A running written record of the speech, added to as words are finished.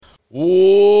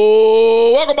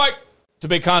Whoa, welcome back to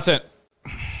Big Content.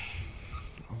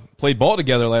 Played ball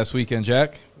together last weekend,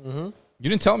 Jack. Mm-hmm. You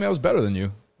didn't tell me I was better than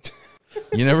you.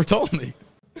 You never told me.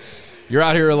 You're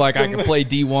out here like I can play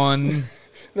D1.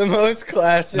 The most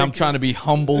classic. And I'm trying to be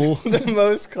humble. The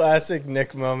most classic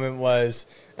Nick moment was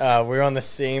we were on the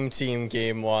same team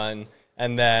game one,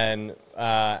 and then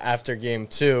after game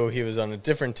two, he was on a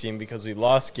different team because we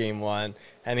lost game one.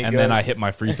 And then I hit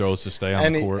my free throws to stay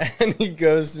on the court. And he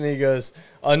goes to me, he goes,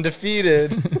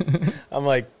 undefeated. I'm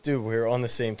like, dude, we were on the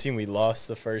same team. We lost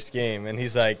the first game. And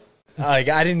he's like, I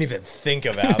didn't even think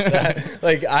about that.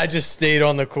 Like, I just stayed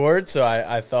on the court, so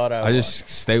I thought I just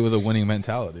stay with a winning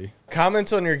mentality.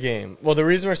 Comments on your game. Well, the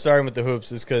reason we're starting with the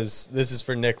hoops is because this is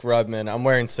for Nick Rudman. I'm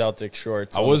wearing Celtic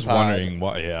shorts. I was wondering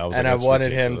why. Yeah, I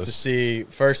wanted him to see,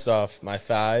 first off, my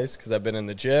thighs, because I've been in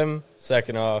the gym.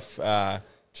 Second off,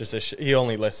 he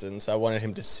only listens. I wanted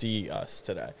him to see us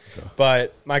today. Okay.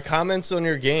 But my comments on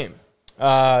your game.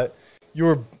 You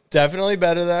were definitely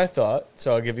better than I thought,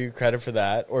 so I'll give you credit for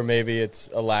that. Or maybe it's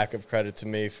a lack of credit to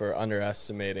me for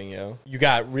underestimating you. You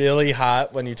got really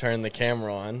hot when you turned the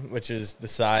camera on, which is the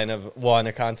sign of, one,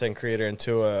 a content creator, and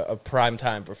two, a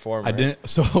primetime performer. I didn't.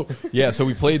 So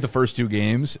we played the first two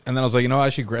games, and then I was like, I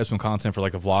should grab some content for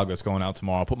like the vlog that's going out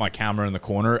tomorrow. I'll put my camera in the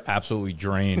corner, absolutely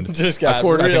drained. I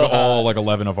scored, I think, all like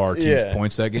 11 of our team's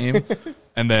points that game.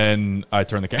 And then I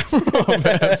turned the camera off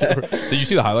afterward. Did you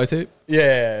see the highlight tape?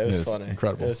 Yeah, it was funny.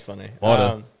 Incredible. It was funny.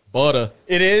 Butter.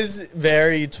 It is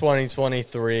very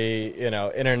 2023,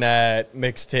 internet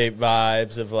mixtape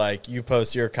vibes of like you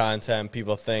post your content,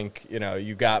 people think,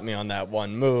 you got me on that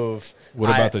one move. What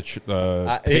about the pick?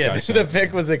 The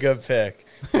pick was a good pick.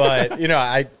 But,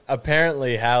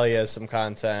 apparently Hallie has some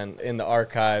content in the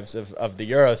archives of the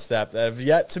Eurostep that have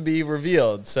yet to be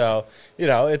revealed. So,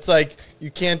 it's like you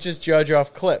can't just judge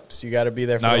off clips. You got to be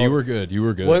there for No, you were good. You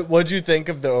were good. What'd you think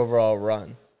of the overall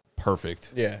run?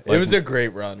 Perfect. Yeah, it was a great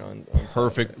run on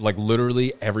perfect. Like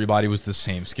literally everybody was the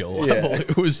same skill level. Yeah.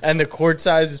 It was, and the court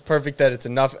size is perfect that it's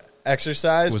enough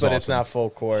exercise, but awesome. It's not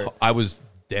full court. I was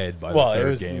dead by the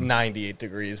third game. It was 98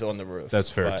 degrees on the roof.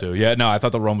 That's fair too. Yeah, no, I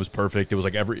thought the run was perfect. It was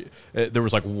like there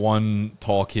was like one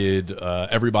tall kid.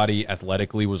 Everybody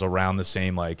athletically was around the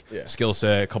same skill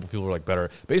set. A couple people were like better.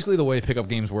 Basically, the way pickup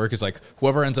games work is like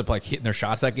whoever ends up like hitting their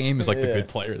shots that game is like the good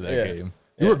player that game.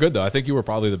 You were good though. I think you were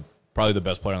probably the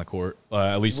best player on the court.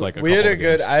 At least like I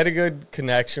had a good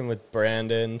connection with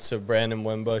Brandon. So Brandon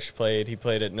Wimbush played. He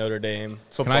played at Notre Dame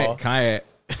football. Can I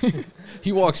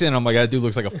he walks in. I'm like, that dude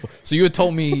looks like a. So you had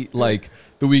told me like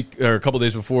the week or a couple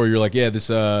days before. You're like, yeah, this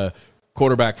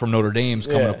quarterback from Notre Dame's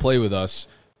coming to play with us.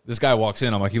 This guy walks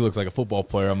in. I'm like, he looks like a football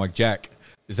player. I'm like, Jack,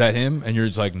 is that him? And you're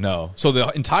just like, no. So the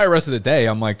entire rest of the day,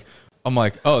 I'm like,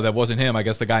 oh, that wasn't him. I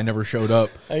guess the guy never showed up.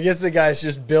 I guess the guy's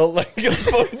just built like a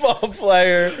football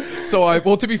player. So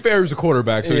to be fair, he was a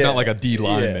quarterback, so he's not like a D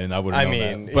lineman. I wouldn't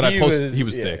know that. But he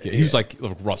was thick. He was like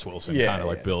Russ Wilson, kind of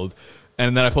like build.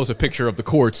 And then I post a picture of the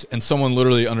courts, and someone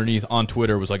literally underneath on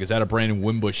Twitter was like, is that a Brandon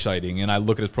Wimbush sighting? And I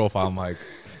look at his profile, I'm like,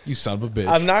 you son of a bitch.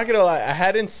 I'm not going to lie. I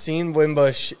hadn't seen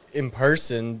Wimbush in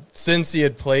person since he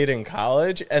had played in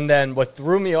college. And then what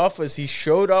threw me off was he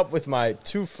showed up with my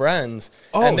two friends.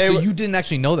 Oh, so you didn't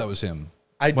actually know that was him?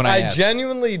 I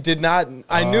genuinely did not.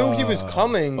 I knew he was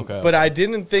coming, but I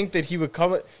didn't think that he would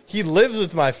come. He lives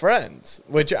with my friends,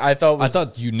 which I thought was. I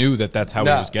thought you knew that's how he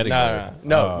was getting there.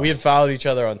 No, we had followed each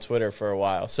other on Twitter for a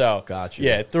while. So, gotcha.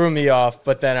 Yeah, it threw me off.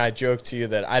 But then I joked to you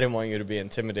that I didn't want you to be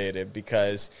intimidated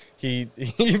because he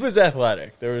was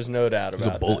athletic. There was no doubt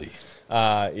about that. He was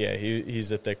a bully.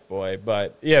 He's a thick boy.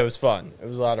 But, yeah, it was fun. It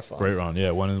was a lot of fun. Great run. Yeah,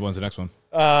 when's the next one?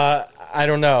 I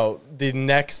don't know. The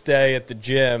next day at the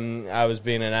gym, I was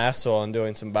being an asshole and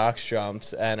doing some box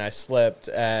jumps, and I slipped,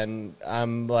 and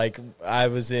I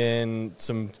was in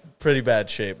some pretty bad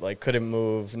shape. Like, couldn't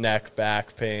move, neck,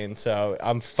 back pain. So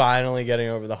I'm finally getting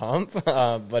over the hump,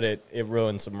 but it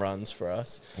ruined some runs for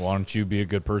us. Why don't you be a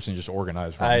good person and just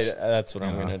organize runs? That's what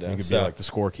I'm going to do. You could be like the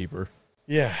scorekeeper.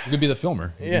 Yeah. You could be the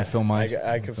filmer. You can film I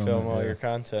could film all your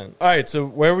content. All right, so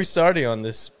where are we starting on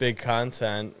this big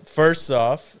content? First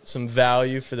off, some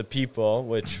value for the people,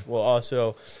 which will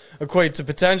also equate to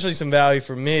potentially some value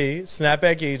for me.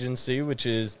 Snapback Agency, which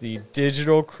is the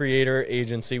digital creator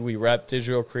agency. We rep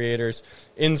digital creators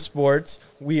in sports.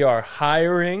 We are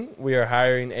hiring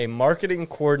a marketing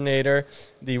coordinator.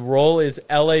 The role is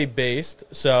LA-based,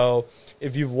 so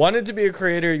if you've wanted to be a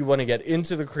creator, you want to get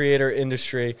into the creator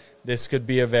industry, this could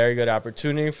be a very good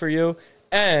opportunity for you.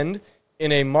 And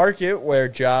in a market where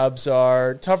jobs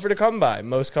are tougher to come by,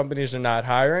 most companies are not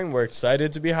hiring. We're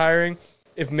excited to be hiring.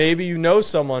 If maybe you know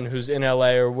someone who's in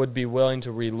LA or would be willing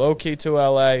to relocate to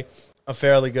LA, a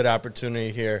fairly good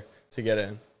opportunity here to get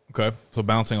in. Okay. So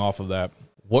bouncing off of that,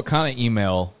 what kind of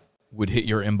email would hit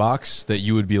your inbox that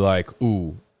you would be like,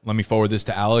 ooh, let me forward this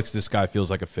to Alex. This guy feels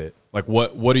like a fit. Like,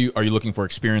 what are you looking for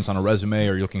experience on a resume?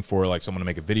 Are you looking for like someone to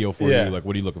make a video for you? Like,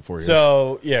 what are you looking for here?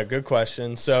 So, yeah, good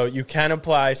question. So you can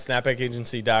apply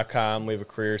snapbackagency.com. We have a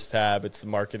careers tab. It's the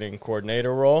marketing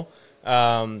coordinator role.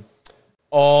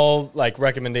 All like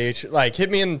recommendation, like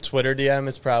hit me in Twitter DM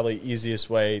is probably easiest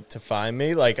way to find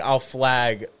me. Like I'll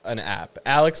flag an app.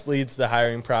 Alex leads the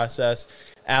hiring process.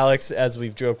 Alex, as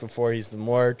we've joked before, he's the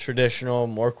more traditional,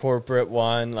 more corporate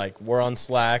one. Like we're on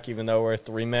Slack, even though we're a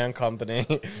 3-man company.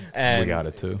 And we got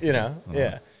it too. You know,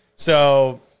 yeah.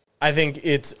 So I think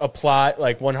it's applied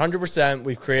like 100%.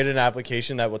 We've created an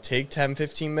application that will take 10,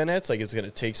 15 minutes. Like it's going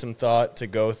to take some thought to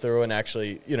go through and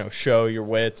actually, show your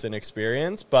wits and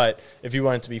experience. But if you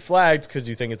want it to be flagged because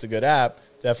you think it's a good app,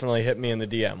 definitely hit me in the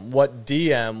DM. What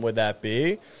DM would that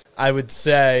be? I would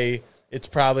say it's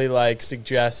probably like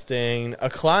suggesting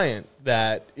a client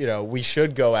that, we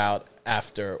should go out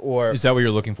after. Or is that what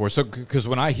you're looking for? So, because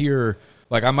when I hear,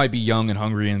 like, I might be young and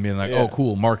hungry and being like, oh,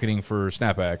 cool, marketing for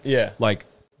Snapback. Yeah. Like,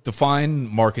 define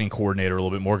marketing coordinator a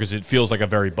little bit more because it feels like a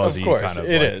very buzzy kind of.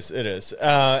 It is.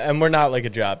 And we're not like a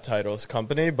job titles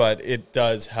company, but it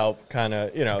does help kind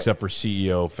of, Except for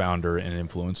CEO, founder, and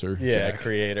influencer. Yeah,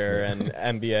 creator and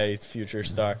NBA future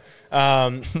star.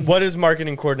 What is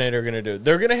marketing coordinator going to do?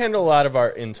 They're going to handle a lot of our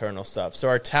internal stuff. So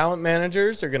our talent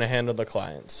managers are going to handle the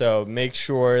clients. So make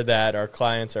sure that our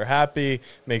clients are happy,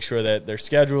 make sure that their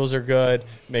schedules are good,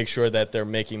 make sure that they're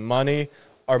making money.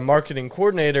 Our marketing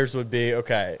coordinators would be,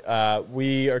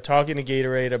 we are talking to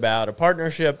Gatorade about a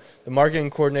partnership. The marketing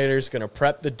coordinator is going to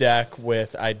prep the deck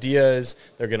with ideas.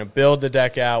 They're going to build the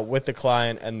deck out with the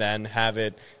client and then have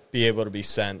it be able to be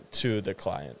sent to the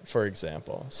client, for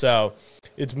example. So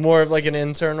it's more of like an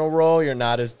internal role. You're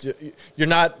not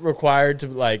required to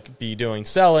like be doing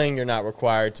selling. You're not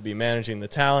required to be managing the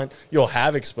talent. You'll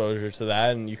have exposure to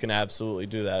that, and you can absolutely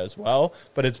do that as well.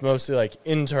 But it's mostly like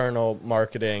internal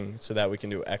marketing so that we can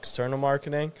do external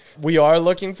marketing. We are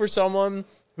looking for someone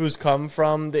who's come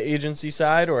from the agency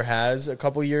side or has a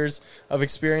couple years of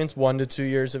experience, 1 to 2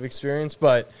 years of experience.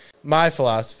 But my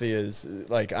philosophy is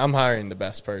like, I'm hiring the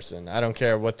best person. I don't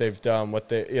care what they've done,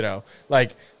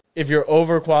 like if you're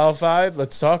overqualified,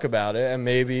 let's talk about it. And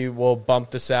maybe we'll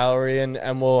bump the salary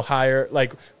and we'll hire,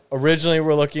 like originally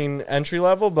we're looking entry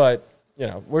level, but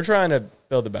we're trying to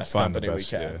build the best company we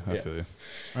can. Yeah, I feel you.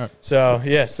 All right. So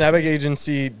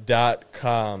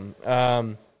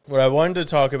snapbackagency.com. What I wanted to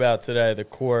talk about today, the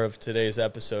core of today's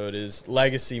episode, is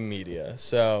legacy media.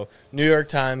 So New York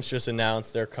Times just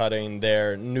announced they're cutting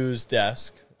their news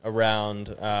desk around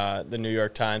the New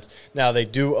York Times. Now, they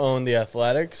do own The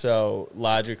Athletic, so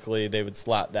logically they would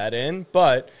slot that in.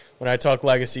 But when I talk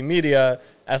legacy media,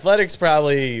 Athletic's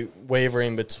probably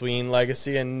wavering between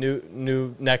legacy and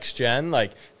new next gen.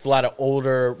 Like, it's a lot of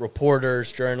older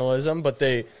reporters, journalism, but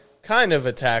they kind of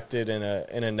attacked it in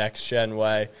a next gen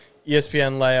way.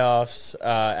 ESPN layoffs,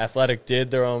 Athletic did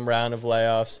their own round of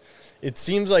layoffs. It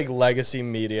seems like legacy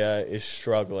media is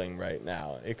struggling right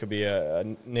now. It could be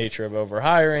a nature of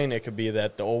overhiring. It could be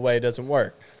that the old way doesn't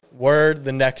work. We're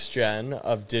the next gen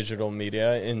of digital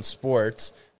media in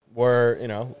sports.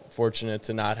 We're, fortunate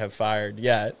to not have fired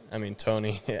yet. I mean,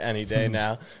 Tony any day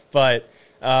now. But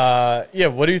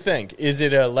what do you think? Is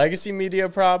it a legacy media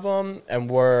problem and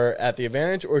we're at the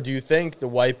advantage, or do you think the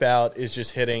wipeout is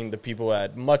just hitting the people who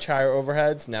had much higher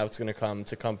overheads? Now it's going to come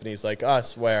to companies like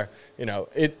us where,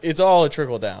 it's all a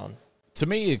trickle down. To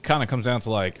me, it kind of comes down to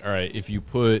like, all right, if you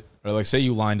put, or like say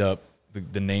you lined up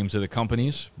the names of the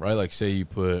companies, right? Like say you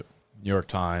put New York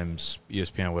Times,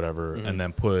 ESPN, whatever, and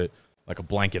then put like a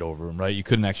blanket over them, right? You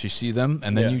couldn't actually see them.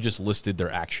 And then you just listed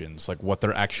their actions, like what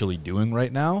they're actually doing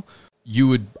right now. You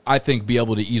would, I think, be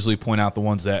able to easily point out the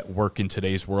ones that work in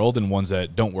today's world and ones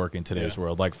that don't work in today's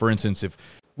world. Like, for instance, if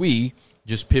we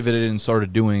just pivoted and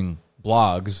started doing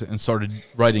blogs and started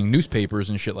writing newspapers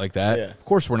and shit like that, of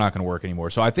course we're not going to work anymore.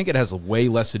 So I think it has way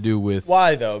less to do with...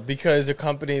 Why, though? Because a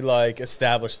company like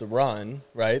Establish the Run,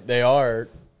 right, they are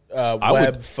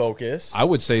web-focused. I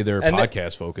would say they're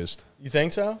podcast-focused. You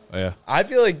think so? Yeah. I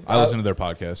feel like... I listen to their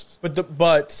podcasts.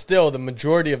 But still, the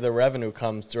majority of their revenue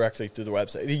comes directly through the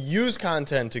website. They use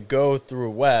content to go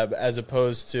through web as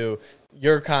opposed to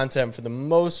your content for the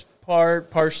most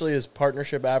part, partially is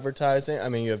partnership advertising. I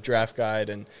mean, you have Draft Guide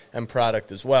and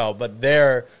product as well. But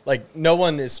they're, like, no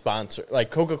one is sponsored. Like,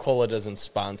 Coca-Cola doesn't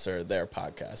sponsor their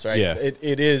podcast, right? Yeah.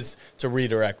 It is to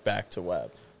redirect back to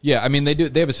web. Yeah, I mean,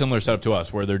 they have a similar setup to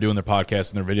us where they're doing their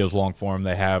podcasts and their videos long form.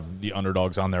 They have the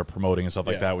underdogs on there promoting and stuff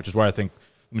like that, which is where I think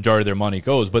majority of their money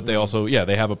goes. But they also,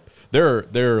 they have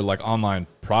their like online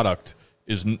product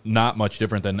is not much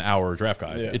different than our draft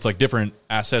guide. Yeah. It's like different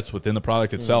assets within the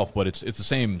product itself, but it's the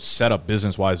same setup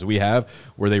business wise that we have,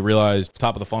 where they realize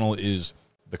top of the funnel is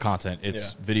the content.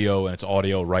 It's video and it's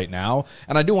audio right now.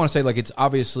 And I do want to say, like, it's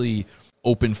obviously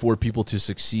open for people to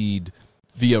succeed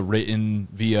via written,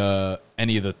 via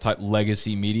any of the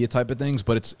legacy media type of things,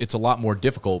 but it's a lot more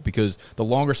difficult because the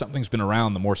longer something's been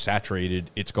around, the more saturated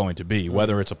it's going to be,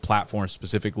 whether it's a platform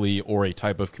specifically or a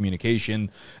type of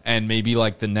communication. And maybe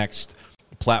like the next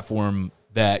platform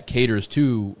that caters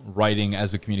to writing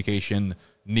as a communication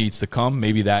needs to come.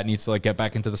 Maybe that needs to like get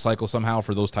back into the cycle somehow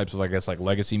for those types of, I guess, like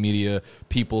legacy media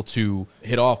people to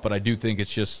hit off. But I do think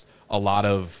it's just a lot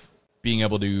of being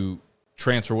able to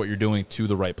transfer what you're doing to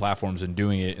the right platforms and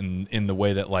doing it in the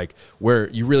way that, like, where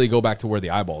you really go back to where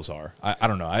the eyeballs are. I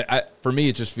don't know. I for me,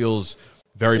 it just feels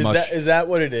very much. Is that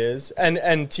what it is? And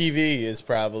TV is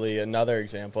probably another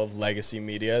example of legacy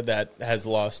media that has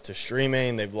lost to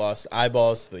streaming. They've lost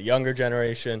eyeballs to the younger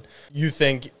generation. You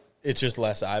think it's just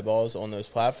less eyeballs on those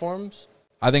platforms?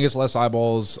 I think it's less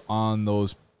eyeballs on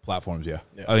those platforms, yeah.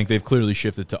 I think they've clearly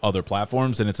shifted to other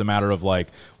platforms, and it's a matter of like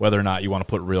whether or not you want to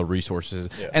put real resources.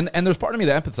 Yeah. And there's part of me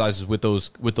that empathizes with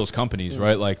those companies,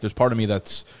 right? Like there's part of me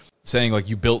that's saying like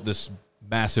you built this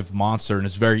massive monster and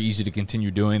it's very easy to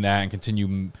continue doing that and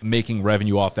continue making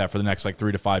revenue off that for the next like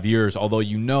 3 to 5 years, although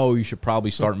you should probably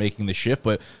start making the shift,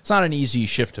 but it's not an easy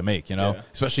shift to make,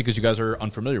 especially because you guys are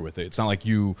unfamiliar with it. It's not like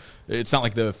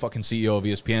the fucking CEO of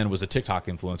ESPN was a TikTok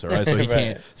influencer, right? So he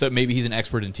can't, so maybe he's an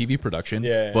expert in TV production,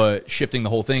 but shifting the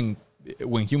whole thing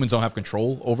when humans don't have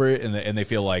control over it and they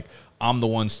feel like I'm the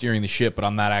one steering the ship, but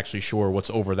I'm not actually sure what's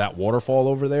over that waterfall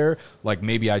over there, like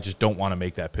maybe I just don't want to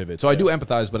make that pivot. So I do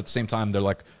empathize, but at the same time, they're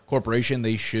like corporation.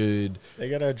 They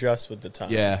got to adjust with the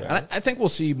times. Yeah. Right? And I think we'll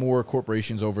see more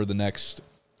corporations over the next,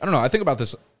 I don't know. I think about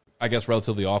this, I guess,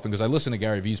 relatively often because I listen to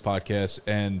Gary Vee's podcast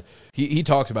and he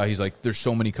talks about, he's like, there's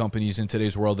so many companies in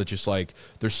today's world that just like,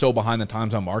 they're so behind the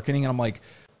times on marketing. And I'm like,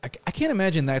 I can't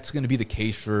imagine that's going to be the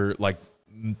case for like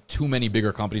too many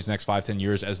bigger companies next 5-10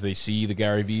 years as they see the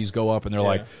Gary V's go up and they're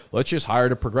like, let's just hire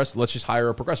a progressive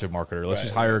marketer. Let's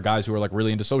just hire guys who are like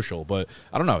really into social. But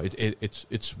I don't know.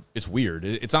 It's weird.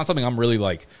 It's not something I'm really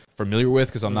like familiar with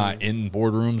because I'm not in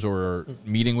boardrooms or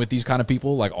meeting with these kind of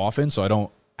people like often. So I don't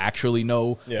actually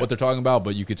know what they're talking about,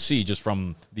 but you could see just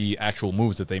from the actual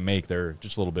moves that they make, they're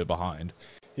just a little bit behind.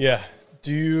 Yeah.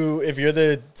 If you're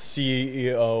the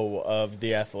CEO of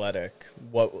The Athletic,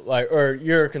 or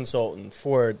you're a consultant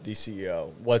for the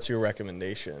CEO, what's your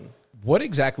recommendation? What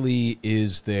exactly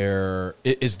is their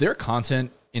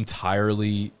content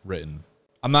entirely written?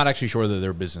 I'm not actually sure that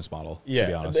their business model, to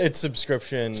be honest. It's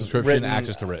subscription, written,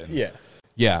 access to written.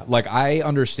 Yeah, like I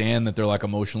understand that they're like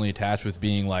emotionally attached with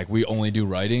being like, we only do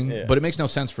writing, but it makes no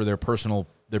sense for their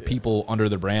people under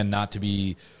their brand not to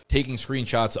be taking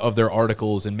screenshots of their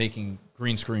articles and making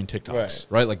green screen TikToks,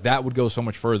 right? Like that would go so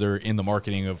much further in the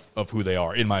marketing of who they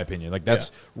are, in my opinion. Like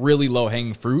that's really low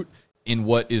hanging fruit in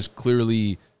what is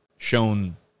clearly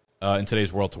shown in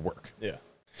today's world to work. Yeah.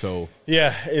 So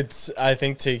it's, I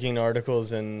think, taking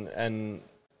articles and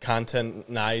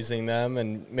contentizing them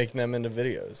and making them into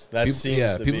videos.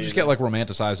 People just get like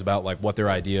romanticized about like what their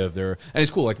idea of their, and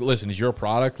it's cool. Like, listen, it's your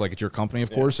product, like it's your company,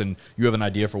 of course, and you have an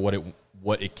idea for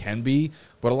what it can be.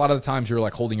 But a lot of the times you're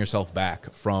like holding yourself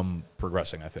back from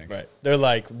progressing, I think. Right. They're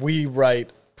like, we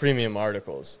write premium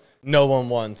articles. No one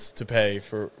wants to pay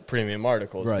for premium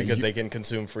articles because they can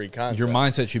consume free content. Your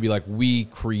mindset should be like, we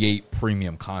create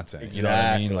premium content. Exactly. You know what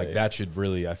I mean? Like that should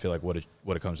really, I feel like what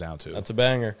it comes down to. That's a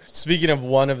banger. Speaking of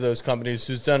one of those companies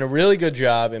who's done a really good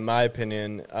job, in my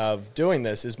opinion, of doing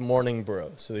this is Morning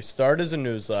Brew. So they started as a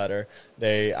newsletter.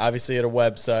 They obviously had a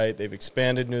website. They've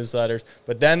expanded newsletters,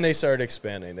 but then they started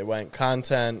expanding. They went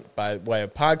content by way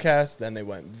of podcasts. Then they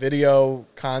went video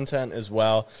content as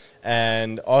well.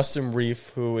 And Austin Reef,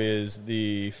 who is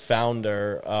the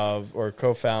founder or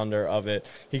co-founder of it,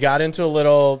 he got into a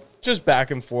little just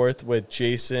back and forth with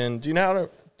Jason. Do you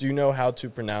know how to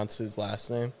pronounce his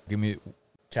last name? Give me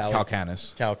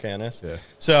Calcanis. Calcanis. Yeah.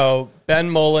 So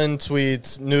Ben Mullen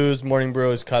tweets, news, Morning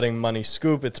Brew is cutting money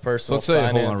scoop. It's personal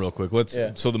finance. Hold on real quick.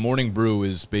 So the Morning Brew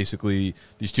is basically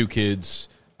these two kids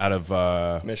out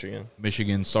of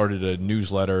Michigan started a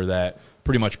newsletter that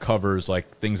pretty much covers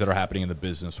like things that are happening in the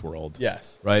business world.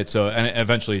 Yes. Right. So, and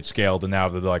eventually it scaled, and now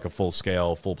they're like a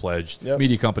full-fledged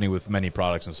media company with many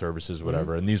products and services,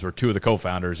 whatever. And these were two of the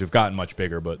co-founders who've gotten much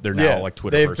bigger, but they're now like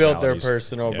Twitter personalities. They've built their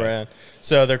personal brand.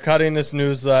 So they're cutting this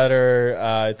newsletter.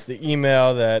 It's the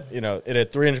email that, it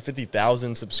had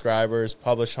 350,000 subscribers,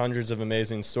 published hundreds of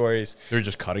amazing stories. They're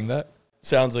just cutting that?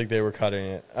 Sounds like they were cutting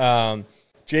it.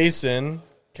 Jason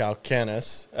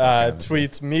Calcanis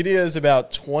tweets, media is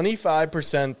about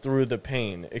 25% through the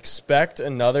pain. Expect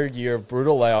another year of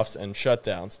brutal layoffs and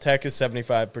shutdowns. Tech is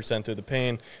 75% through the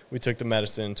pain. We took the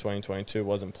medicine in 2022. It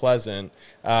wasn't pleasant.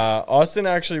 Austin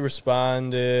actually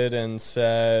responded and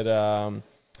said,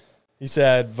 he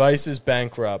said, Vice is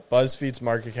bankrupt. BuzzFeed's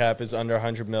market cap is under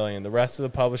 $100 million. The rest of the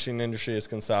publishing industry is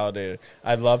consolidated.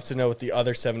 I'd love to know what the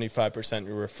other 75%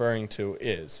 you're referring to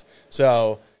is.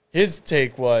 So his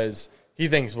take was, he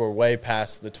thinks we're way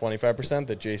past the 25%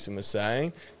 that Jason was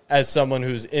saying. As someone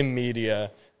who's in media,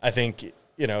 I think,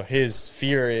 his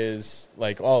fear is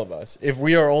like all of us. If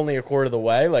we are only a quarter of the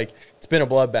way, like it's been a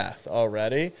bloodbath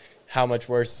already, how much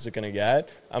worse is it going to get?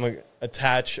 I'm going to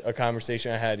attach a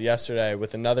conversation I had yesterday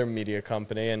with another media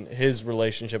company and his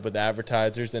relationship with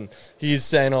advertisers. And he's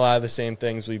saying a lot of the same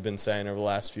things we've been saying over the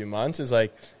last few months is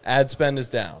like ad spend is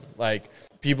down. Like,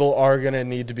 people are going to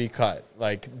need to be cut.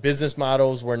 Like, business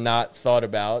models were not thought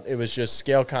about. It was just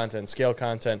scale content,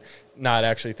 not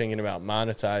actually thinking about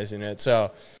monetizing it.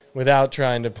 So without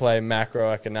trying to play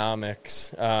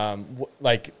macroeconomics,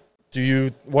 do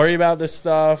you worry about this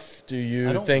stuff? Do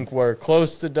you think we're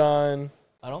close to done?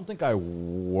 I don't think I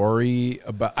worry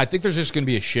about. I think there's just going to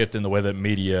be a shift in the way that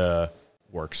media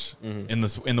works, in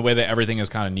the way that everything is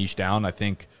kind of niched down. I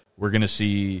think we're going to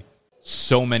see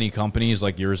so many companies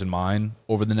like yours and mine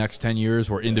over the next 10 years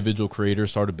where individual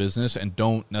creators start a business and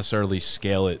don't necessarily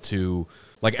scale it to,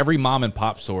 like, every mom and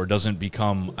pop store doesn't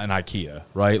become an IKEA,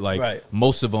 right? Like,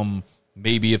 most of them,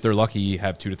 maybe if they're lucky,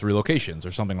 have 2 to 3 locations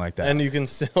or something like that. And you can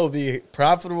still be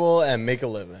profitable and make a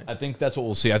living. I think that's what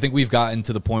we'll see. I think we've gotten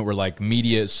to the point where, like,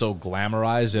 media is so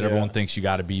glamorized that everyone thinks you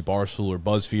got to be Barstool or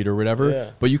BuzzFeed or whatever.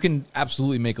 Yeah. But you can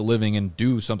absolutely make a living and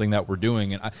do something that we're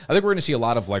doing. And I think we're going to see a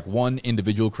lot of, like, one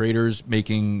individual creators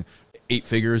making 8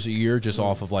 figures a year just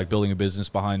off of, like, building a business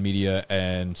behind media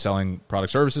and selling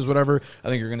product services, whatever. I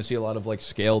think you're going to see a lot of, like,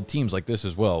 scaled teams like this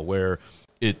as well, where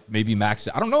it maybe maxed.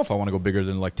 I don't know if I want to go bigger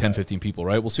than like 10, 15 people,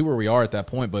 right? We'll see where we are at that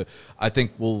point, but I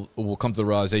think we'll come to the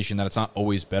realization that it's not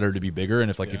always better to be bigger.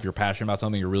 And if you're passionate about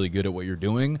something, you're really good at what you're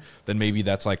doing, then maybe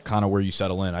that's like kind of where you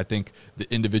settle in. I think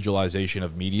the individualization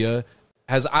of media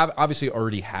has obviously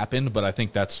already happened, but I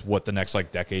think that's what the next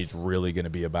like decade's really going to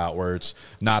be about, where it's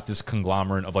not this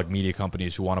conglomerate of like media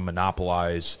companies who want to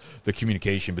monopolize the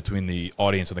communication between the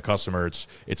audience and the customer.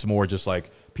 It's more just like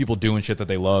people doing shit that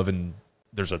they love, and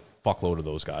there's a fuckload of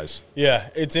those guys. Yeah,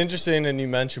 it's interesting, and you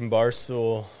mentioned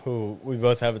Barstool, who we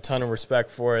both have a ton of respect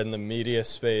for in the media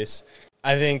space.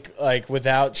 I think, like,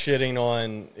 without shitting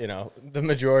on, the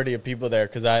majority of people there,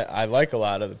 because I like a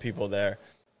lot of the people there,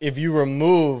 if you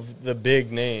remove the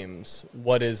big names,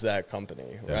 what is that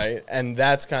company, right? And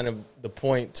that's kind of the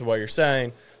point to what you're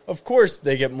saying. Of course,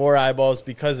 they get more eyeballs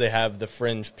because they have the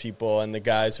fringe people and the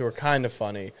guys who are kind of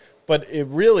funny. But it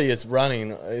really is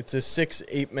running. It's a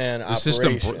 6-8 man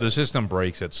operation. The system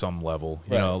breaks at some level,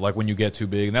 you know, like when you get too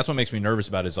big. And that's what makes me nervous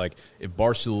about it, is like if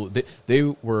Barstool, they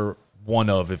were one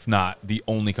of, if not the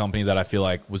only company that I feel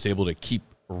like was able to keep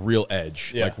a real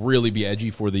edge, like really be edgy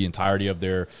for the entirety of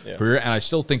their career. And I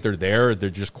still think they're there. They're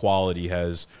just quality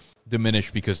has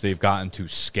diminished because they've gotten to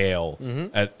scale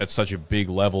at such a big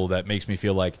level that makes me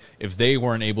feel like if they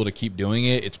weren't able to keep doing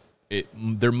it,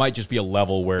 there might just be a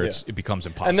level where it becomes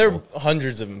impossible. And they're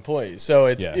hundreds of employees. So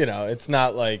it's, it's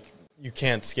not like you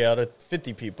can't scale to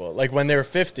 50 people. Like when they were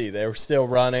 50, they were still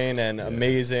running and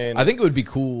amazing. I think it would be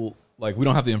cool. Like, we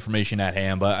don't have the information at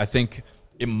hand, but I think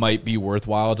it might be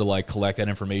worthwhile to like collect that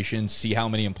information, see how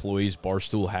many employees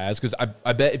Barstool has. Because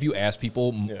I bet if you ask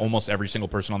people, almost every single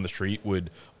person on the street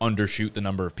would undershoot the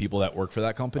number of people that work for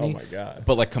that company. Oh my God.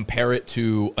 But like compare it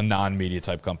to a non-media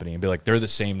type company and be like, they're the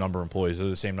same number of employees, they're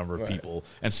the same number of people,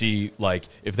 and see like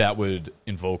if that would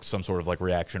invoke some sort of like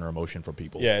reaction or emotion from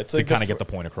people. Yeah, it's to like kind of get the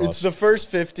point across. It's the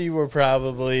first 50 were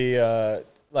probably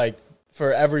like,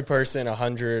 for every person,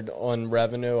 100 on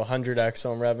revenue, 100x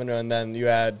on revenue, and then you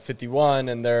add 51,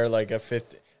 and they're like a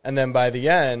 50. And then by the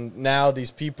end, now these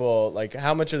people, like,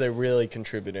 how much are they really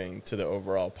contributing to the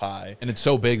overall pie? And it's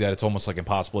so big that it's almost like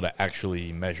impossible to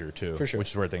actually measure, too. For sure. Which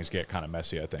is where things get kind of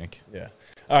messy, I think. Yeah.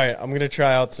 All right, I'm going to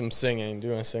try out some singing. Do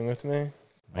you want to sing with me?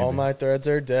 Maybe. All my threads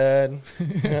are dead.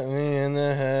 Got me in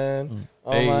the head.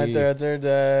 All my threads are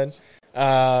dead.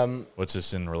 What's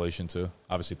this in relation to?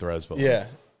 Obviously threads, but yeah.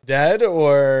 Dead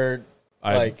or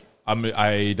I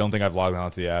don't think I've logged on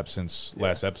to the app since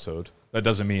last episode. That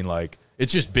doesn't mean like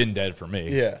it's just been dead for me.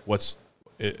 Yeah.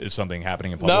 Is something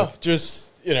happening in public? No,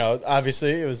 just,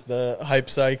 obviously it was the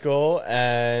hype cycle,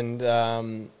 and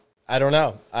I don't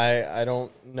know. I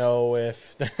don't know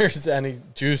if there's any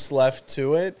juice left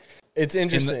to it. It's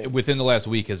interesting. Within the last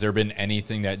week, has there been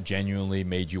anything that genuinely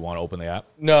made you want to open the app?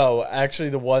 No, actually,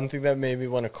 the one thing that made me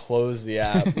want to close the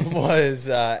app was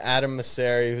Adam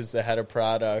Masseri, who's the head of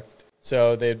product.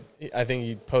 So I think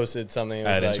he posted something. It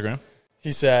was At Instagram?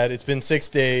 He said, it's been 6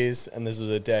 days, and this was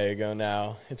a day ago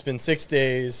now. It's been 6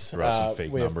 days. Some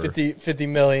fake we number. have 50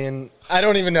 million. I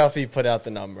don't even know if he put out the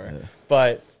number. Yeah.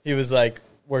 But he was like,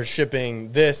 we're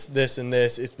shipping this, this, and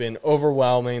this. It's been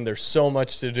overwhelming. There's so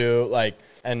much to do. Like,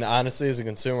 and honestly, as a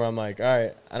consumer, I'm like, all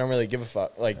right, I don't really give a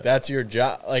fuck. Like, that's your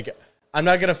job. Like, I'm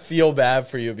not going to feel bad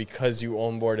for you because you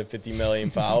onboarded 50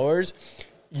 million followers.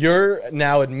 You're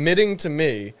now admitting to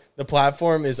me the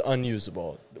platform is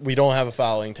unusable. We don't have a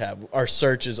following tab. Our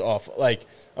search is off. Like,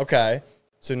 okay.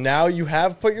 So now you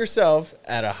have put yourself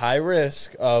at a high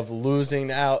risk of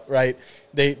losing out, right?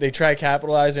 They try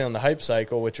capitalizing on the hype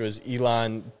cycle, which was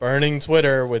Elon burning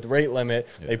Twitter with rate limit.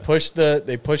 Yeah. They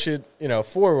push it,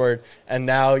 forward, and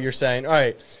now you're saying, all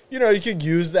right, you could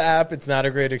use the app. It's not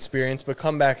a great experience, but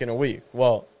come back in a week.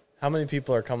 Well, how many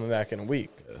people are coming back in a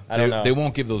week? I don't know. They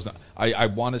won't give those. I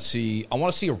want to see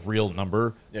a real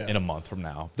number in a month from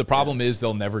now. The problem is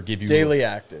they'll never give you daily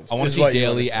actives. I want to see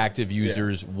daily active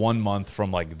users 1 month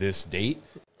from like this date.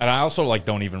 And I also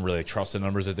don't even really trust the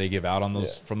numbers that they give out on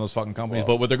those from those fucking companies.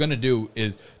 But what they're going to do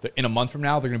is in a month from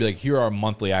now they're going to be like, here are our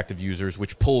monthly active users,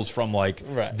 which pulls from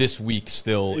this week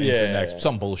still into the next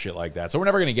some bullshit like that. So we're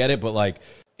never going to get it, but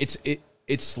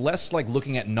it's less like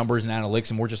looking at numbers and analytics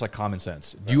and more just like common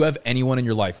sense. Do you have anyone in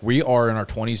your life? We are in our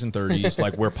 20s and 30s,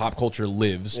 like where pop culture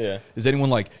lives. Yeah. Is anyone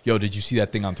like, yo, did you see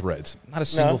that thing on Threads? Not a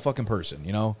single fucking person,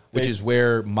 which is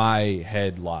where my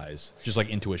head lies, just like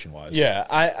intuition wise. Yeah,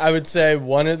 I would say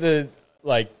one of the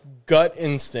gut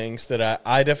instincts that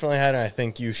I definitely had, and I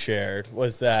think you shared,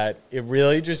 was that it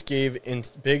really just gave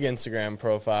big Instagram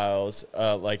profiles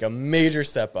a major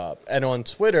step up. And on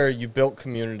Twitter, you built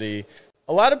community.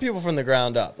 A lot of people from the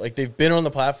ground up, they've been on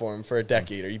the platform for a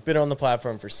decade, or you've been on the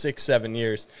platform for 6-7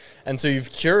 years. And so you've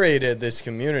curated this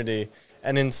community.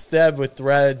 And instead with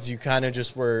Threads, you kind of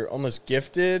just were almost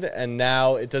gifted. And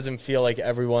now it doesn't feel like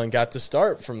everyone got to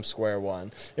start from square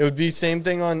one. It would be same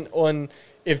thing on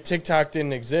if TikTok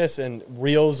didn't exist and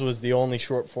Reels was the only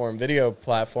short form video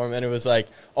platform, and it was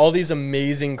all these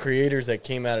amazing creators that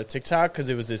came out of TikTok because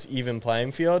it was this even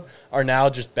playing field are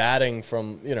now just batting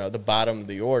from the bottom of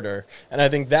the order. And I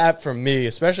think that for me,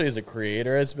 especially as a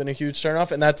creator, has been a huge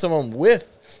turnoff. And that's someone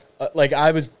with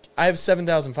I have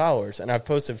 7,000 followers and I've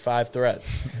posted 5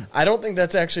 threads. I don't think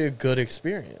that's actually a good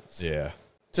experience. Yeah.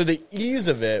 So the ease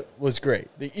of it was great.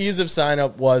 The ease of sign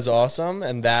up was awesome,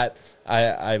 and that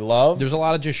I love. There's a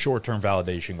lot of just short-term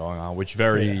validation going on, which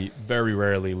very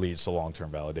rarely leads to long-term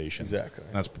validation. Exactly.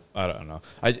 And I don't know.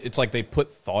 It's like they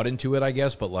put thought into it, I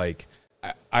guess, but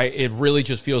it really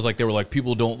just feels like they were like,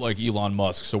 people don't like Elon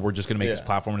Musk, so we're just going to make this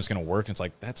platform and it's going to work. And it's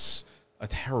like, that's a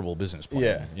terrible business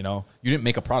plan. Yeah. You didn't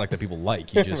make a product that people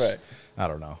like. You just, I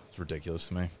don't know. It's ridiculous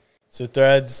to me. So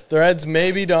Threads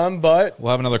may be done, but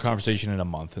we'll have another conversation in a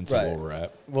month and see where we're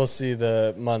at. We'll see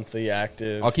the monthly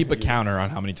active. I'll keep a counter on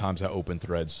how many times I open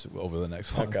Threads over the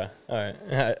next month. Okay, all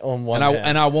right. On one,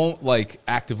 and I won't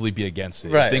actively be against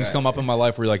it. If things come up in my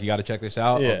life where you're like, you got to check this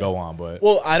out, I'll go on. But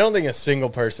I don't think a single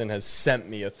person has sent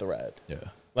me a thread.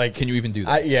 Yeah. Can you even do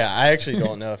that? I actually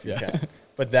don't know if you can.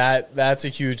 But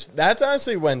that's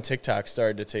honestly when TikTok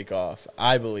started to take off,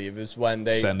 I believe, is when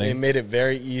they made it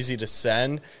very easy to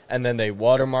send, and then they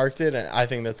watermarked it, and I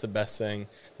think that's the best thing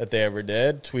that they ever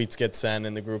did. Tweets get sent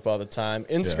in the group all the time.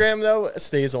 Instagram, though,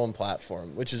 stays on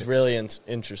platform, which is really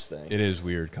interesting. It is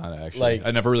weird, kind of, actually.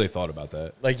 I never really thought about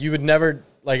that. You would never...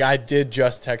 I did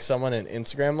just text someone an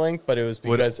Instagram link, but it was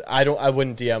because I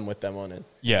wouldn't DM with them on it.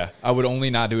 Yeah, I would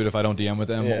only not do it if I don't DM with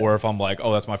them, or if I'm like,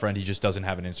 oh, that's my friend, he just doesn't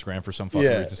have an Instagram for some fucking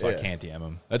reason, so I can't DM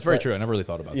him. That's very true. I never really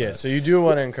thought about that. Yeah, so you do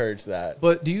want to encourage that.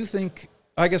 But do you think,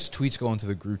 I guess tweets go into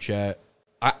the group chat.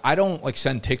 I don't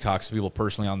send TikToks to people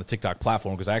personally on the TikTok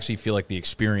platform because I actually feel like the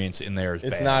experience in there is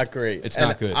bad. It's not great. It's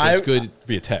not good. It's good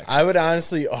via text. I would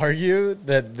honestly argue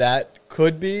that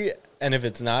could be. And if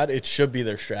it's not, it should be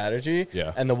their strategy.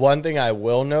 Yeah. And the one thing I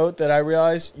will note that I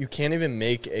realized, you can't even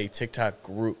make a TikTok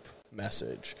group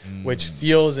message, which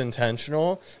feels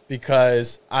intentional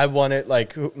because I wanted,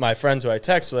 my friends who I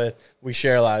text with, we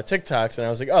share a lot of TikToks, and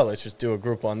I was like, oh, let's just do a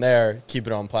group on there, keep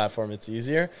it on platform, it's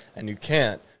easier. And you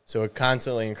can't. So it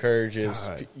constantly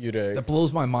encourages you to... That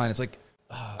blows my mind. It's like...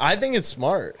 I think it's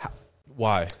smart.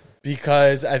 Why?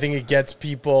 Because I think it gets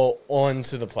people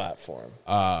onto the platform.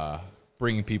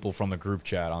 Bringing people from the group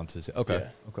chat onto... Okay.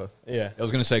 Yeah. I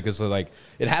was going to say, because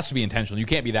it has to be intentional. You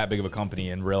can't be that big of a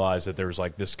company and realize that there's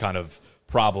this kind of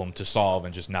problem to solve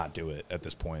and just not do it at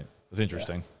this point. It's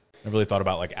interesting. Never really thought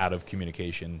about like out of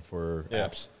communication for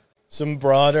apps. Some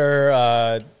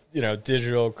broader,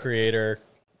 digital creator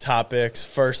topics.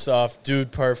 First off,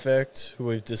 Dude Perfect, who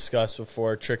we've discussed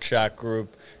before, Trick Shot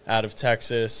Group out of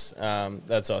Texas.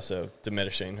 That's also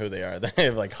diminishing who they are. They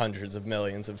have like hundreds of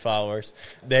millions of followers.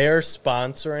 They are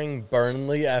sponsoring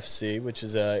Burnley FC, which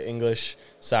is an English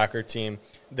soccer team.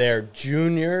 They're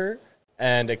junior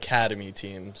and academy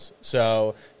teams.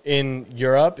 So in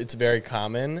Europe, it's very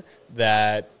common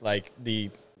that like the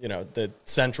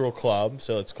central club,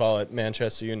 so let's call it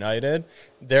Manchester United,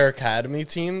 their academy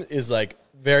team is like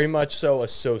very much so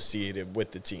associated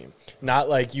with the team. Not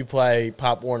like you play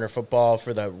Pop Warner football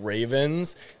for the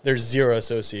Ravens. There's zero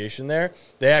association there.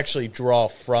 They actually draw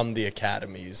from the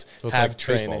academies, so it's have like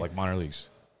training. baseball, like minor leagues.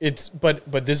 It's but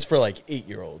this is for like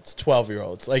 8-year-olds,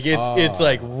 12-year-olds. Like it's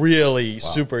like really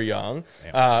super young.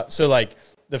 So like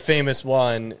the famous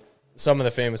one, some of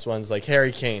the famous ones like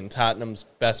Harry Kane, Tottenham's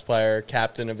best player,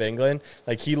 captain of England.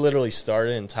 Like he literally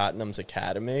started in Tottenham's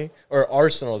academy or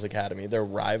Arsenal's academy, their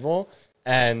rival.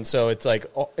 And so it's like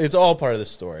it's all part of the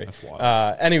story. That's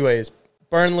wild. Anyways,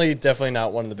 Burnley definitely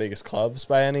not one of the biggest clubs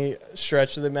by any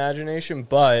stretch of the imagination,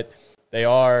 but they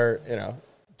are,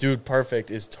 Dude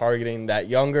Perfect is targeting that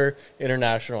younger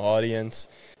international audience.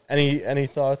 Any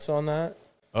thoughts on that?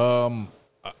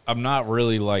 I'm not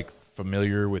really like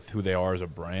familiar with who they are as a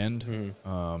brand.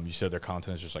 You said their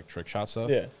content is just like trick shot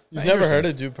stuff. Yeah, you've never heard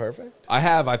of Dude Perfect? I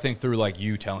have, I think, through like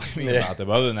you telling me about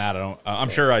them. Other than that, I don't. I'm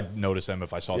sure I'd notice them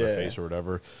if I saw their face or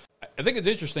whatever. I think it's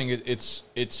interesting.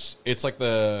 It's like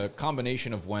the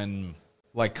combination of when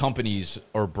like companies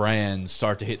or brands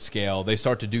start to hit scale, they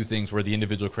start to do things where the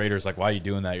individual creator is like, why are you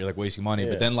doing that? You're like wasting money.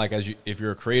 But then like if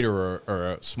you're a creator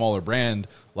or a smaller brand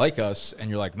like us and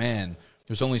you're like, man,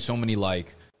 there's only so many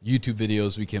like YouTube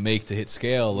videos we can make to hit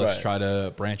scale. Let's try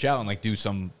to branch out and like do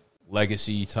some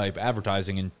legacy type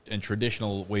advertising and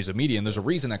traditional ways of media. And there's a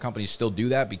reason that companies still do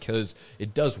that because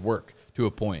it does work to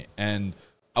a point. And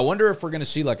I wonder if we're going to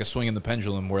see like a swing in the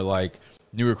pendulum where like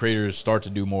newer creators start to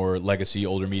do more legacy,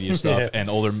 older media stuff, and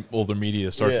older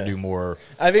media start to do more.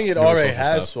 I think it already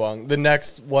has swung. The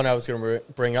next one I was going to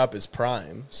bring up is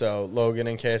Prime. So Logan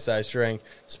and KSI's Drink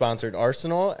sponsored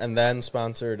Arsenal and then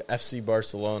sponsored FC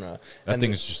Barcelona. That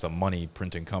thing is just a money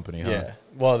printing company, huh? Yeah.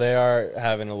 Well, they are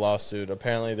having a lawsuit.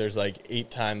 Apparently, there's like 8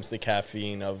 times the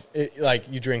caffeine of it. Like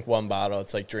you drink one bottle,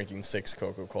 it's like drinking 6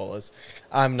 Coca-Colas.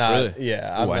 I'm not. Really?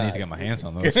 Yeah. I need to get my hands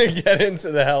on those. Gonna get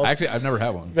into the health. Actually, I've never had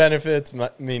one. Benefits,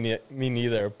 me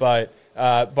neither. But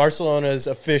Barcelona's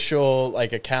official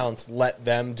like accounts let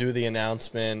them do the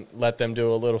announcement, let them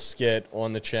do a little skit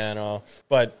on the channel.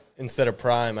 But instead of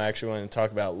Prime, I actually want to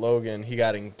talk about Logan. He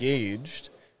got engaged.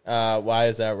 Why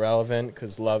is that relevant?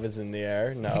 Because love is in the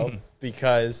air? No,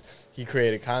 because he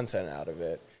created content out of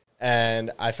it. And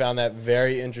I found that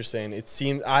very interesting. It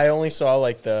seemed I only saw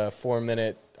like the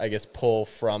 4-minute, I guess, pull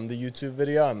from the YouTube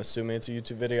video. I'm assuming it's a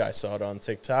YouTube video. I saw it on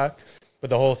TikTok. But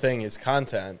the whole thing is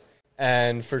content.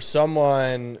 And for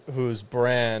someone whose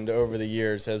brand over the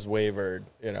years has wavered,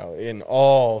 in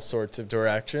all sorts of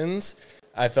directions,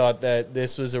 I thought that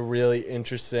this was a really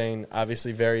interesting,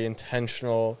 obviously very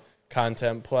intentional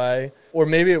content play. Or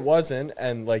maybe it wasn't,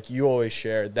 and like you always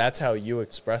shared, that's how you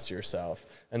express yourself.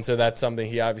 And so that's something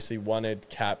he obviously wanted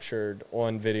captured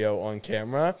on video, on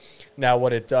camera. Now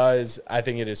what it does, I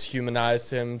think it has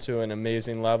humanized him to an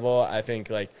amazing level. I think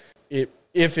like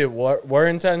if it were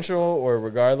intentional or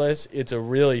regardless, it's a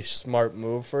really smart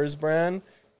move for his brand.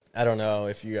 I don't know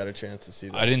if you got a chance to see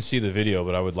that. I didn't see the video,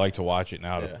 but I would like to watch it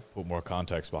now to put more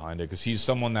context behind it because he's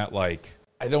someone that like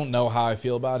I don't know how I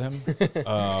feel about him.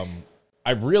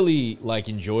 I really like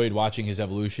enjoyed watching his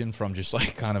evolution from just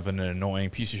like kind of an annoying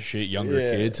piece of shit younger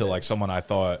kid to like someone I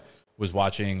thought was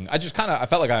watching. I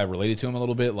felt like I related to him a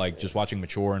little bit, like just watching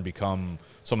mature and become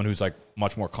someone who's like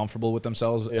much more comfortable with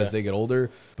themselves as they get older.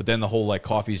 But then the whole like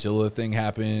CoffeeZilla thing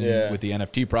happened with the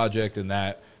NFT project, and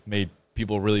that made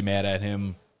people really mad at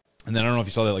him. And then I don't know if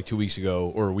you saw that like 2 weeks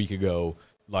ago or a week ago,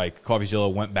 like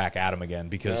CoffeeZilla went back at him again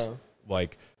because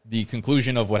like the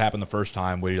conclusion of what happened the first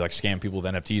time where he like scammed people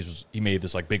with NFTs was he made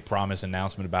this like big promise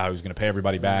announcement about how he was going to pay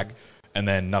everybody back, and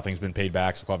then nothing's been paid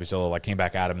back. So CoffeeZilla like came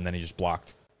back at him, and then he just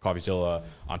blocked CoffeeZilla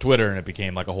on Twitter, and it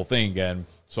became like a whole thing again.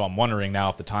 So I'm wondering now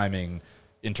if the timing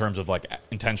in terms of like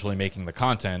intentionally making the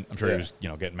content, I'm sure he was,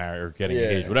 getting married or getting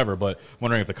engaged, whatever, but I'm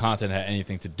wondering if the content had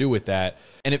anything to do with that.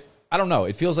 And I don't know,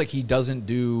 it feels like he doesn't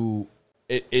do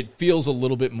it feels a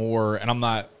little bit more, and I'm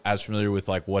not as familiar with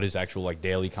like what his actual like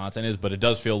daily content is, but it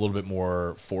does feel a little bit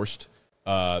more forced,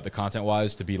 the content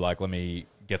wise, to be like, let me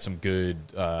get some good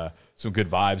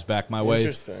vibes back my way.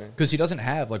 Interesting. Because he doesn't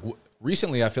have like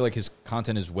recently, I feel like his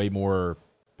content is way more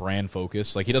brand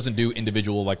focused. Like he doesn't do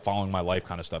individual like following my life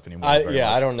kind of stuff anymore.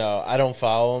 I don't know. I don't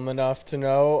follow him enough to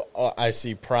know. I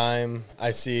see Prime. I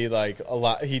see like a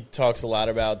lot. He talks a lot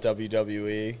about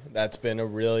WWE. That's been a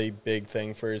really big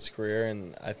thing for his career,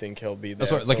 and I think he'll be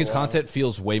there. Like his content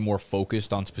feels way more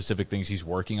focused on specific things he's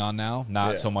working on now,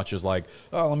 not so much as like,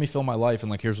 oh, let me film my life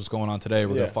and like here's what's going on today.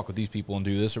 We're gonna fuck with these people and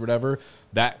do this or whatever.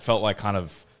 That felt like kind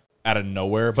of out of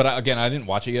nowhere. But again, I didn't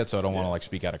watch it yet, so I don't want to like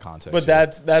speak out of context. But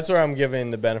that's where I'm giving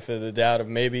the benefit of the doubt of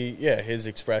maybe his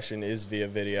expression is via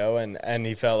video, and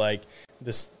he felt like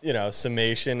this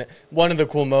summation. One of the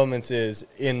cool moments is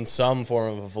in some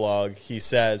form of a vlog. He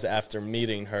says after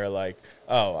meeting her like,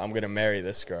 oh, I'm gonna marry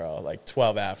this girl like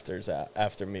 12 afters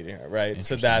after meeting her, right?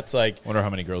 So that's like, wonder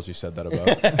how many girls you said that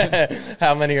about.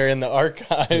 How many are in the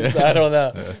archives? I don't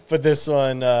know. But this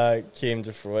one came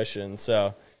to fruition.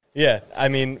 So yeah, I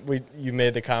mean, you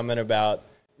made the comment about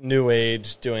New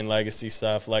Age doing legacy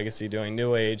stuff, legacy doing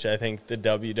New Age. I think the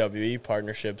WWE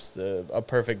partnership's a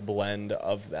perfect blend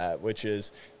of that, which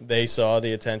is they saw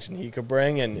the attention he could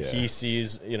bring, and he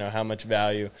sees how much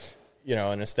value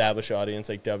an established audience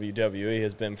like WWE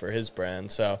has been for his brand.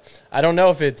 So I don't know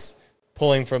if it's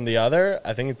pulling from the other.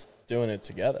 I think it's doing it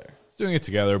together. It's doing it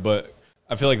together, but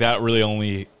I feel like that really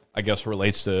only, I guess,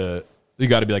 relates to you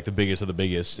got to be like the biggest of the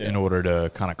biggest in order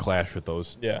to kind of clash with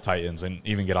those titans and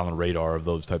even get on the radar of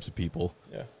those types of people.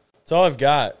 Yeah. That's all I've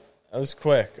got. That was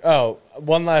quick. Oh,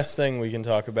 one last thing we can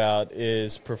talk about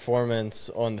is performance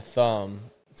on the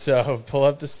thumb. So pull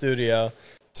up the studio.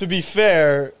 To be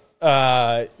fair,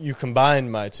 you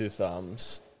combined my two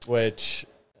thumbs, which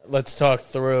let's talk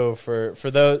through for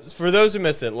those who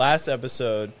missed it. Last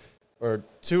episode or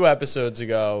 2 episodes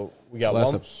ago, we got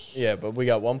but we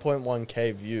got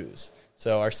 1.1K views.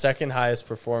 So our second highest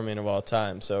performing of all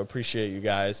time. So appreciate you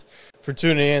guys for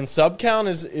tuning in. Sub count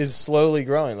is slowly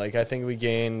growing. Like I think we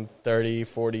gained 30,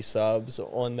 40 subs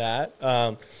on that.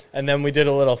 And then we did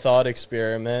a little thought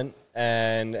experiment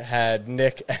and had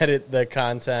Nick edit the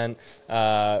content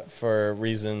for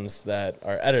reasons that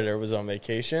our editor was on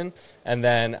vacation. And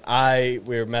then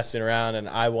we were messing around and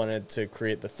I wanted to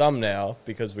create the thumbnail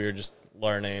because we were just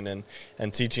learning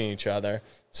and teaching each other.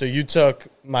 So you took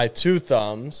my 2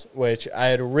 thumbs, which I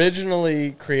had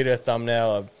originally created a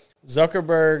thumbnail of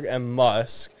Zuckerberg and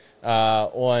Musk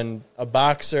on a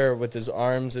boxer with his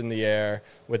arms in the air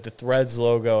with the Threads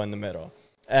logo in the middle.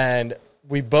 And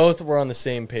we both were on the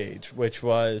same page, which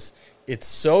was, it's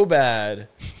so bad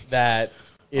that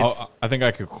it's... I think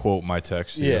I could quote my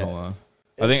text. Yeah. Hold on.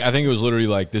 I think it was literally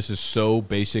like, this is so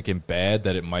basic and bad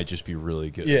that it might just be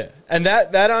really good. Yeah. And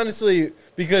that honestly,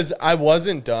 because I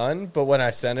wasn't done, but when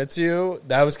I sent it to you,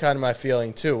 that was kind of my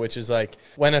feeling too, which is like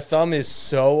when a thumb is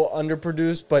so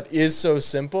underproduced but is so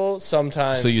simple,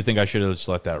 sometimes... So you think I should have just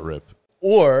let that rip?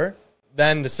 Or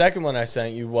then the second one I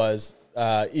sent you was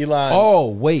Elon... Oh,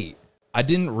 wait. I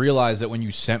didn't realize that when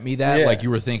you sent me that, like you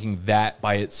were thinking that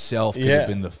by itself could have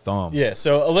been the thumb. Yeah,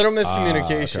 so a little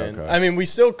miscommunication. Okay. I mean, we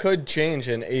still could change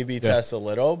and A/B test a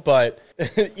little, but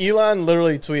Elon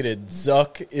literally tweeted,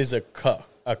 "Zuck is a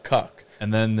cuck."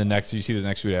 And then you see the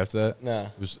next tweet after that? No.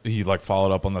 He like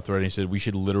followed up on the thread and he said, we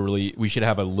should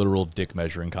have a literal dick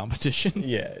measuring competition.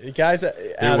 Yeah, guys,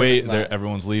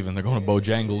 everyone's leaving. They're going to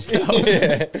Bojangles now.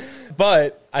 Yeah.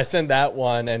 But I sent that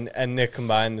one and Nick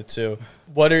combined the two.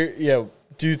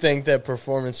 Do you think that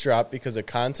performance dropped because of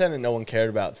content and no one cared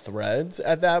about threads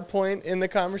at that point in the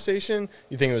conversation?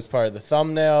 You think it was part of the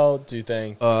thumbnail? Do you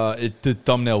think the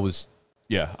thumbnail was?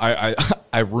 Yeah,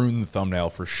 I ruined the thumbnail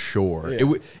for sure.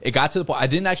 Yeah. It got to the point I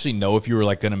didn't actually know if you were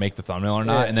like going to make the thumbnail or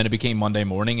not, and then it became Monday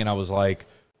morning, and I was like,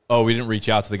 oh, we didn't reach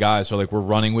out to the guys, so like we're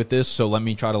running with this, so let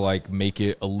me try to like make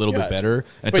it a little bit better.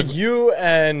 And but you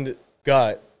and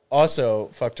Gut also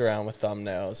fucked around with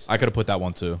thumbnails. I could have put that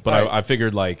one too, but I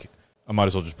figured like I might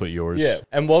as well just put yours. Yeah.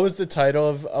 And what was the title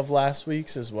of last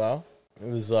week's as well? It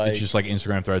was like, it's just like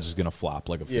Instagram threads is gonna flop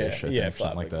like a fish. I think,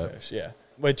 flop something like that. Fish, yeah.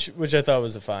 Which I thought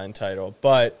was a fine title,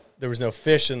 but there was no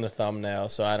fish in the thumbnail,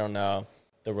 so I don't know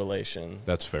the relation.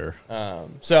 That's fair.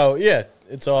 So yeah,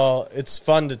 it's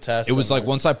fun to test. It was like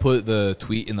once I put the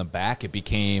tweet in the back, it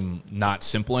became not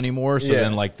simple anymore. So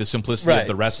then like the simplicity of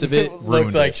the rest of it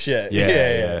looked like shit.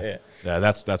 Yeah. Yeah,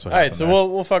 that's what happened. All right, so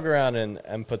we'll fuck around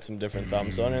and put some different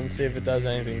thumbs on it and see if it does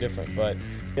anything different. But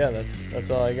yeah,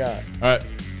 that's all I got. All right,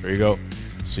 there you go.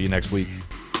 See you next week.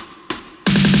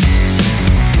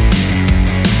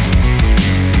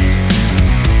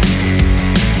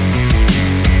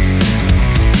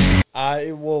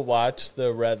 I will watch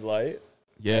the red light.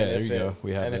 Yeah, there you go.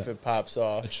 We have and that. If it pops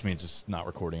off. It just means it's not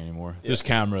recording anymore. Yeah. This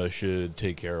camera should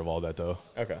take care of all that, though.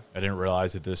 Okay. I didn't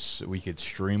realize that we could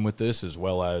stream with this as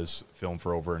well as film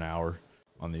for over an hour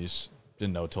on these.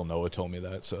 Didn't know till Noah told me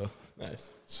that, so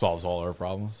Nice. solves all our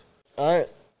problems. All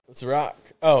right, let's rock.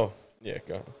 Oh, yeah,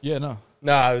 go. Yeah, no.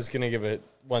 No, I was going to give it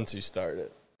once you start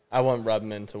it. I want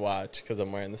Rubman to watch because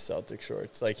I'm wearing the Celtic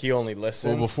shorts. Like, he only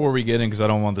listens. Well, before we get in, because I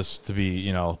don't want this to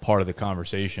be, part of the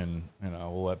conversation,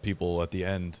 we'll let people at the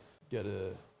end get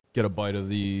a bite of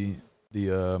the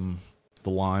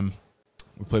lime.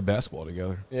 We played basketball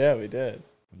together. Yeah, we did.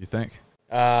 What do you think?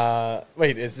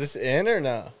 Wait, is this in or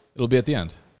no? It'll be at the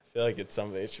end. I feel like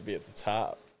it should be at the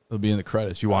top. It'll be in the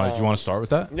credits. You want to start with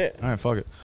that? Yeah. All right, fuck it.